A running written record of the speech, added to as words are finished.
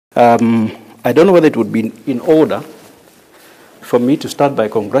I don't know whether it would be in order for me to start by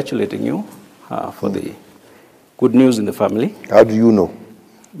congratulating you for the good news in the family. How do you know?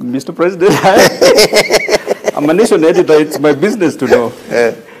 Mr. President, I'm a nation editor. It's my business to know.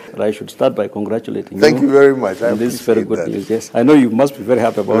 But I should start by congratulating you. Thank you very much. I this is very good that. news, yes. I know you must be very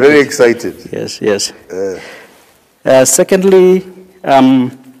happy about it. Very excited. Yes, yes. Secondly, I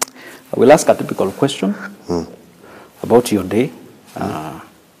will ask a typical question about your day.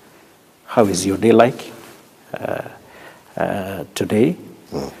 How is your day like today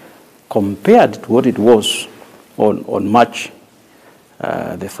compared to what it was on March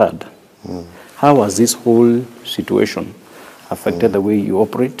the 3rd? How has this whole situation affected the way you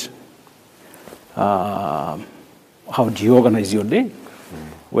operate? How do you organize your day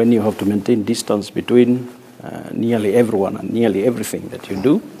when you have to maintain distance between nearly everyone and nearly everything that you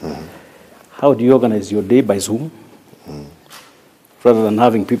do? How do you organize your day by Zoom rather than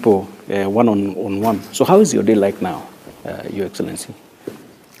having people one-on-one? So how is your day like now, Your Excellency?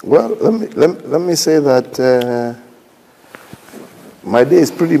 Well, let me say that my day is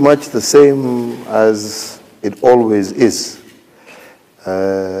pretty much the same as it always is.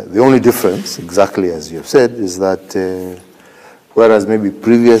 The only difference, exactly as you have said, is that whereas maybe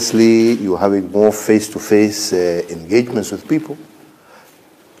previously you were having more face-to-face engagements with people,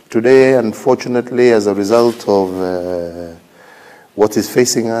 today, unfortunately, as a result of what is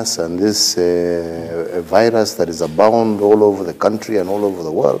facing us and this virus that is abound all over the country and all over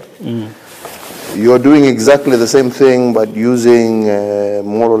the world, you're doing exactly the same thing but using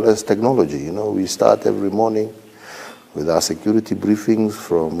more or less technology. You know, we start every morning with our security briefings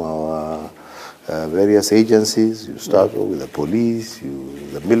from our various agencies. You start with the police,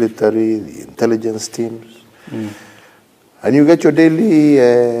 the military, the intelligence teams. And you get your daily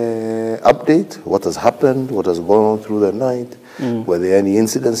update, what has happened, what has gone on through the night, were there any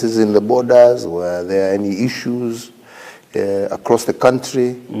incidences in the borders, were there any issues across the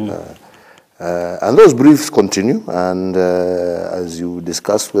country. And those briefs continue, and as you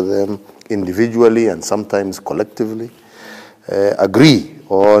discuss with them individually and sometimes collectively, agree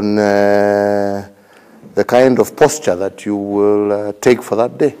on the kind of posture that you will take for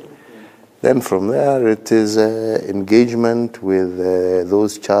that day. Then from there, it is engagement with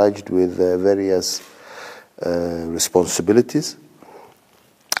those charged with various responsibilities,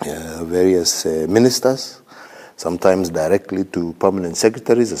 various ministers, sometimes directly to permanent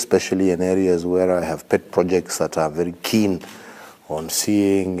secretaries, especially in areas where I have pet projects that are very keen on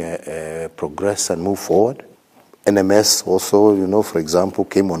seeing progress and move forward. NMS also, you know, for example,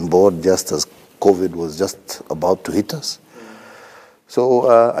 came on board just as COVID was just about to hit us. So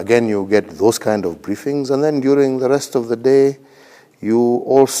again, you get those kind of briefings, and then during the rest of the day, you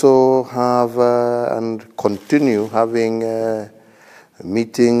also have and continue having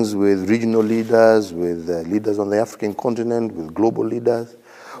meetings with regional leaders, with leaders on the African continent, with global leaders,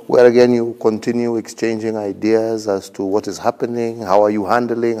 where again you continue exchanging ideas as to what is happening, how are you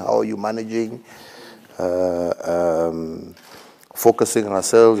handling, how are you managing, focusing on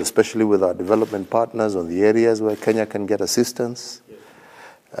ourselves, especially with our development partners, on the areas where Kenya can get assistance.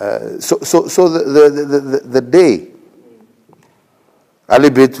 So the day, a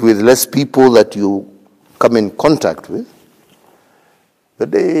little bit with less people that you come in contact with, the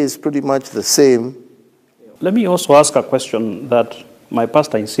day is pretty much the same. Let me also ask a question that my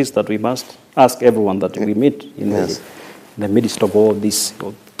pastor insists that we must ask everyone that we meet in the midst of all this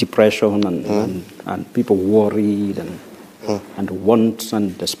depression and people worried and want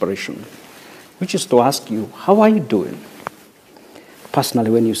and desperation, which is to ask you, how are you doing personally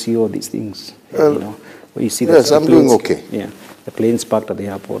when you see all these things? Well, you know, when you see yes, I'm doing okay. Yeah, the planes parked at the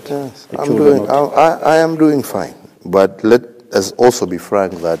airport. Yes, I am doing fine. But let us also be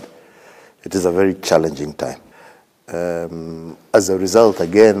frank that it is a very challenging time. As a result,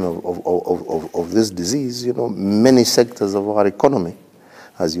 again, of this disease, you know, many sectors of our economy,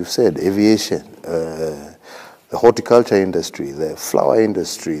 as you said, aviation, the horticulture industry, the flower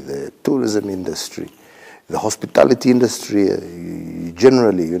industry, the tourism industry, the hospitality industry,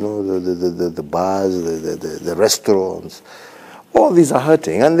 generally, you know, the bars, the restaurants, all these are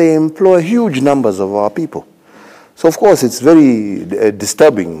hurting, and they employ huge numbers of our people. So, of course, it's very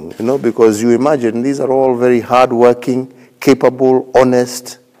disturbing, you know, because you imagine these are all very hardworking, capable,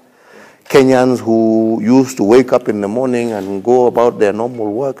 honest Kenyans who used to wake up in the morning and go about their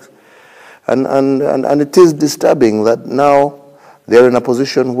normal work. And it is disturbing that now they're in a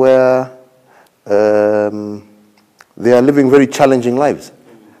position where they are living very challenging lives.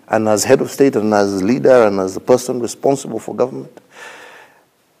 And as head of state and as leader and as the person responsible for government,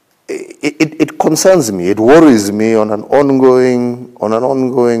 it concerns me. It worries me on an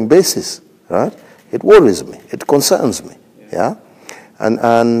ongoing basis, right? It worries me. It concerns me, yeah.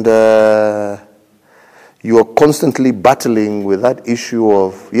 And you are constantly battling with that issue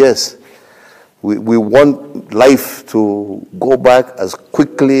of, yes, we want life to go back as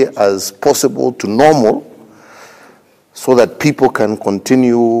quickly as possible to normal, so that people can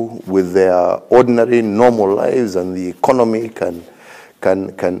continue with their ordinary normal lives and the economy can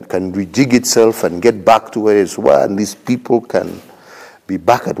rejig itself and get back to where it was, and these people can be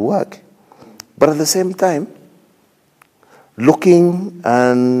back at work. But at the same time, looking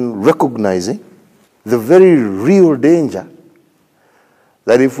and recognizing the very real danger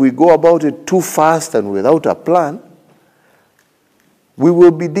that if we go about it too fast and without a plan, we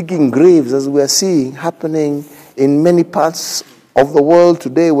will be digging graves, as we are seeing happening in many parts of the world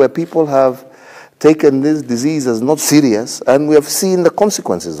today, where people have taken this disease as not serious, and we have seen the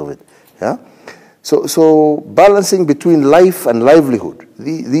consequences of it. Yeah? So balancing between life and livelihood,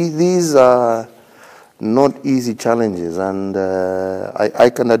 these are not easy challenges, and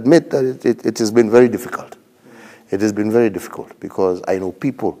I can admit that it has been very difficult. It has been very difficult, because I know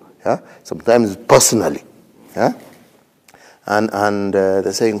people, yeah, sometimes personally, yeah, and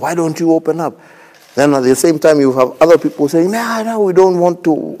they're saying, why don't you open up? Then at the same time, you have other people saying, no, we don't want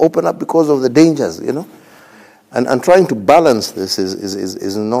to open up because of the dangers, you know. And trying to balance this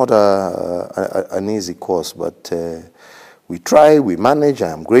is not an easy course, but we try, we manage. I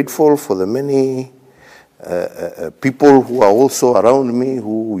am grateful for the many people who are also around me,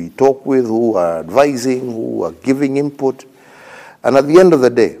 who we talk with, who are advising, who are giving input. And at the end of the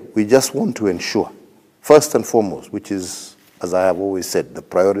day, we just want to ensure, first and foremost, which is, as I have always said, the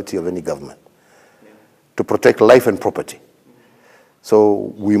priority of any government, to protect life and property.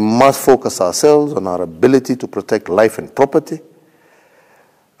 So we must focus ourselves on our ability to protect life and property.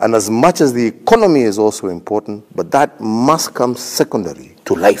 And as much as the economy is also important, but that must come secondary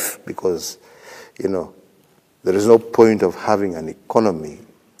to life, because, you know, there is no point of having an economy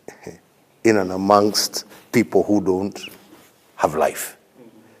in and amongst people who don't have life.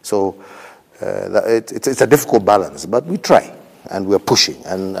 So it's a difficult balance, but we try, and we're pushing,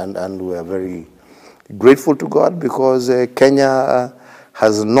 and we're very grateful to God, because Kenya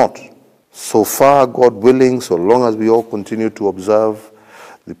has not, so far, God willing, so long as we all continue to observe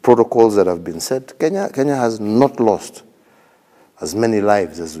the protocols that have been set, Kenya has not lost as many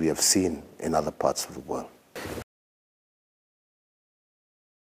lives as we have seen in other parts of the world.